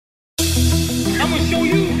show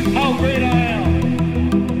you how great I am.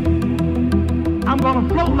 I'm gonna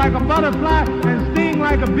float like a butterfly and sting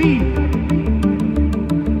like a bee.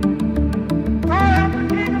 I am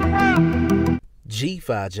the king of the world.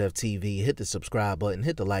 G5 Jeff TV, hit the subscribe button,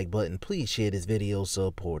 hit the like button. Please share this video,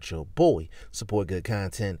 support your boy. Support good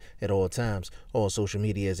content at all times. All social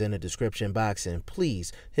media is in the description box, and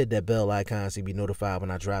please hit that bell icon so you be notified when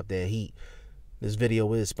I drop that heat. This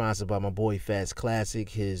video is sponsored by my boy Fats Classic.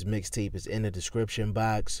 His mixtape is in the description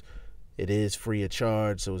box. It is free of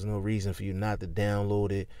charge, so there's no reason for you not to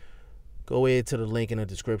download it. Go ahead to the link in the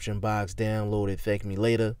description box, download it, thank me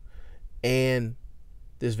later. And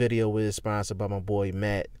this video is sponsored by my boy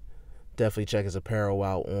Matt. Definitely check his apparel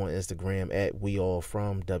out on Instagram at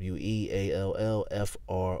WeAllFrom,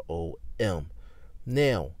 WeAllFrom.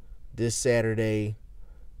 Now, this Saturday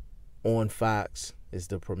on Fox is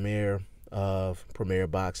the premiere of Premier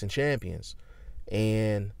Boxing Champions.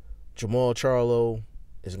 And Jermall Charlo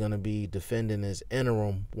is going to be defending his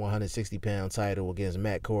interim 160-pound title against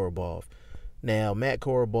Matt Korobov. Now, Matt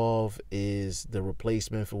Korobov is the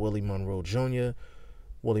replacement for Willie Monroe Jr.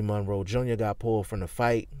 Willie Monroe Jr. got pulled from the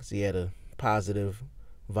fight because he had a positive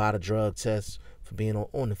VADA drug test for being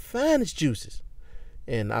on the finest juices.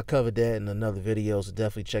 And I covered that in another video, so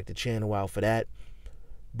definitely check the channel out for that.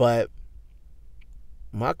 But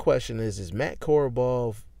my question is Matt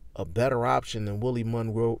Korobov a better option than Willie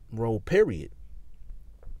Monroe, period?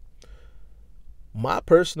 My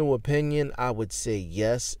personal opinion, I would say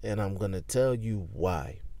yes, and I'm going to tell you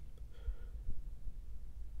why.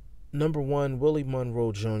 Number one, Willie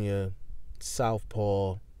Monroe Jr.,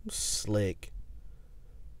 southpaw, slick.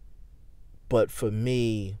 But for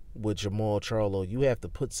me, with Jermall Charlo, you have to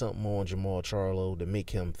put something on Jermall Charlo to make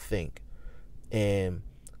him think. And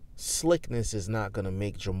slickness is not going to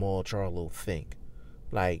make Jermall Charlo think.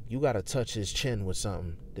 Like, you got to touch his chin with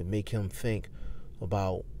something to make him think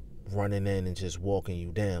about running in and just walking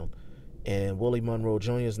you down. And Willie Monroe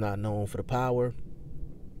Jr. is not known for the power.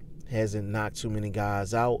 Hasn't knocked too many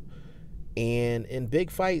guys out. And in big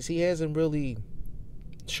fights, he hasn't really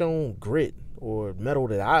shown grit or mettle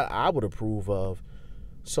that I would approve of.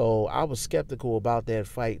 So I was skeptical about that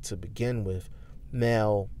fight to begin with.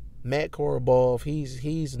 Now, Matt Korobov,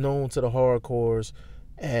 he's known to the hardcores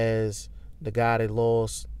as the guy that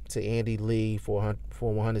lost to Andy Lee for a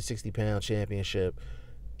 160-pound championship.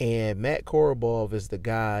 And Matt Korobov is the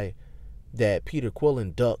guy that Peter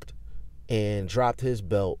Quillin ducked and dropped his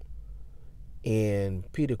belt.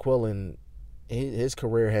 And Peter Quillin, his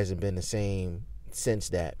career hasn't been the same since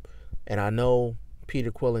that. And I know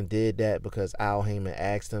Peter Quillin did that because Al Heyman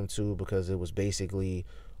asked him to, because it was basically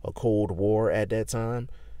a Cold War at that time.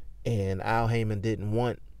 And Al Heyman didn't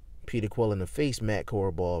want Peter Quillin to face Matt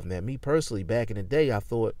Korobov. Now, me personally, back in the day, I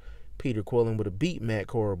thought Peter Quillin would have beat Matt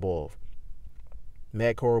Korobov.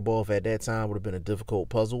 Matt Korobov at that time would have been a difficult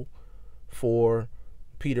puzzle for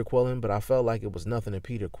Peter Quillin, but I felt like it was nothing that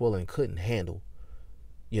Peter Quillin couldn't handle,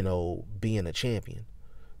 you know, being a champion.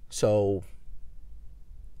 So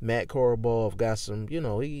Matt Korobov got some, you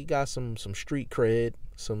know, he got some street cred,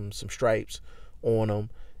 some stripes on him.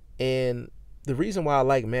 And the reason why I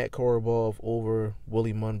like Matt Korobov over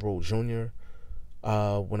Willie Monroe Jr.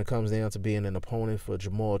 When it comes down to being an opponent for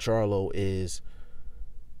Jermall Charlo is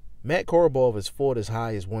Matt Korobov has fought as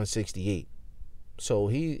high as 168. So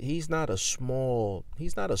he's not a small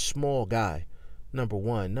guy, number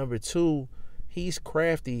one. Number two, he's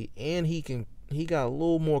crafty, and he got a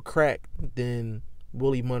little more crack than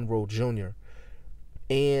Willie Monroe Jr.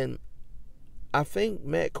 And I think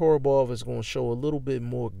Matt Korobov is going to show a little bit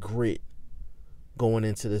more grit going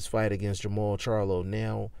into this fight against Jermall Charlo.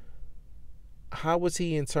 Now, how was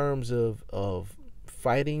he in terms of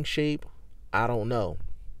fighting shape? I don't know.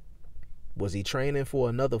 Was he training for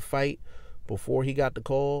another fight before he got the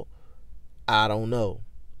call? I don't know.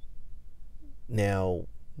 Now,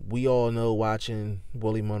 we all know, watching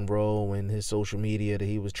Willie Monroe and his social media, that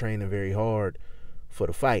he was training very hard for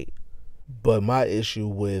the fight. But my issue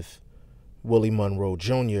with Willie Monroe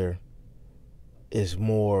Jr. is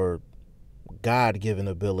more God-given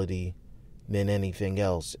ability than anything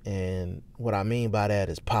else. And what I mean by that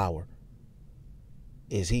is power.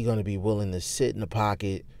 Is he going to be willing to sit in the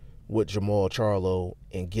pocket with Jermall Charlo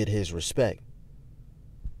and get his respect?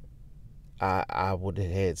 I would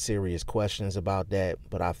have had serious questions about that,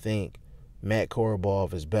 but I think Matt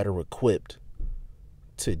Korobov is better equipped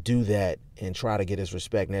to do that and try to get his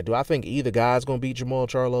respect. Now, do I think either guy's going to beat Jermall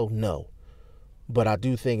Charlo? No. But I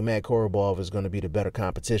do think Matt Korobov is going to be the better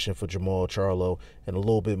competition for Jermall Charlo and a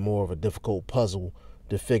little bit more of a difficult puzzle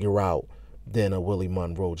to figure out than a Willie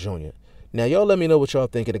Monroe Jr. Now, y'all let me know what y'all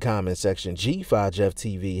think in the comment section. G5Jeff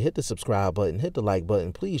TV, hit the subscribe button, hit the like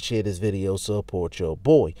button. Please share this video, support your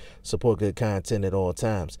boy. Support good content at all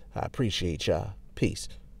times. I appreciate y'all. Peace.